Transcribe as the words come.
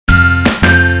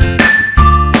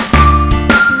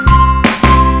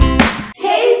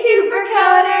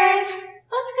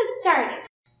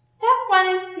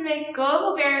make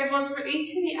global variables for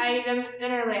each of the items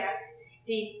in our layout.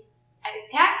 The edit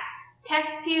text,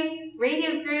 text view,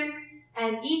 radio group,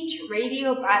 and each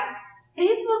radio button.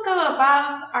 These will go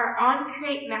above our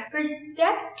onCreate method. For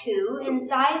step 2,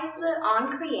 inside the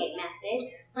onCreate method,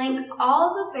 link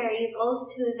all the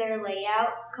variables to their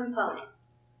layout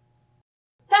components.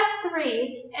 Step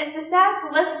 3 is to set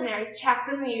up listener to check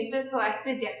when the user selects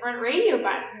a different radio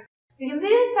button. We can do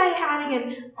this by adding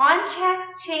an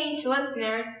onChange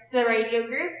listener to the radio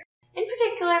group. In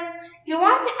particular, you'll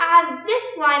want to add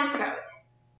this line of code.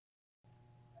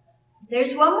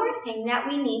 There's one more thing that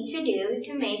we need to do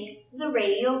to make the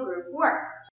radio group work.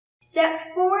 Step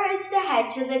 4 is to head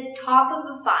to the top of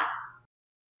the file,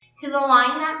 to the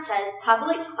line that says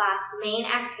public class main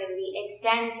activity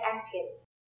extends activity.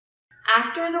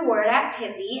 After the word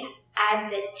activity, add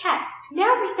this text.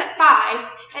 Now for step 5,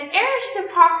 an error should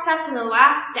have popped up in the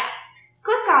last step.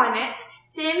 Click on it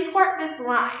to import this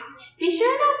line. Be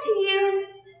sure not to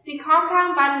use the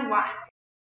compound button 1.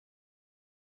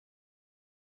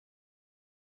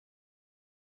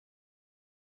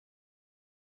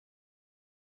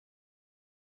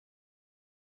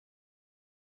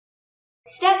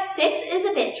 Step 6 is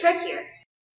a bit trickier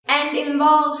and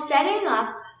involves setting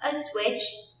up a switch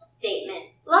statement.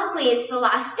 Luckily, it's the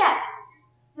last step.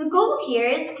 The goal here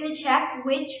is to check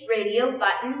which radio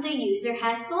button the user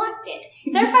has selected.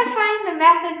 Start by finding the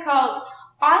method called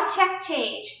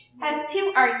onChange. It has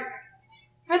 2 arguments.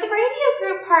 For the radio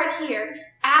group part here,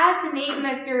 add the name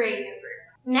of your radio group.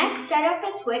 Next, set up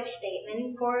a switch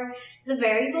statement for the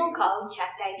variable called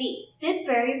checked_ID. This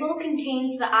variable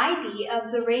contains the ID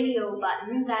of the radio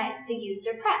button that the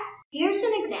user pressed. Here's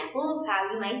an example of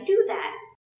how you might do that.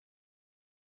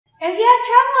 If you have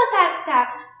trouble with that step,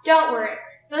 don't worry.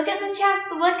 You'll get the chance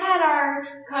to look at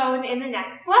our code in the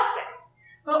next lesson.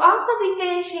 We'll also be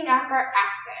finishing up our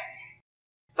app there.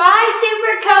 Bye,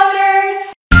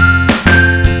 Supercoders!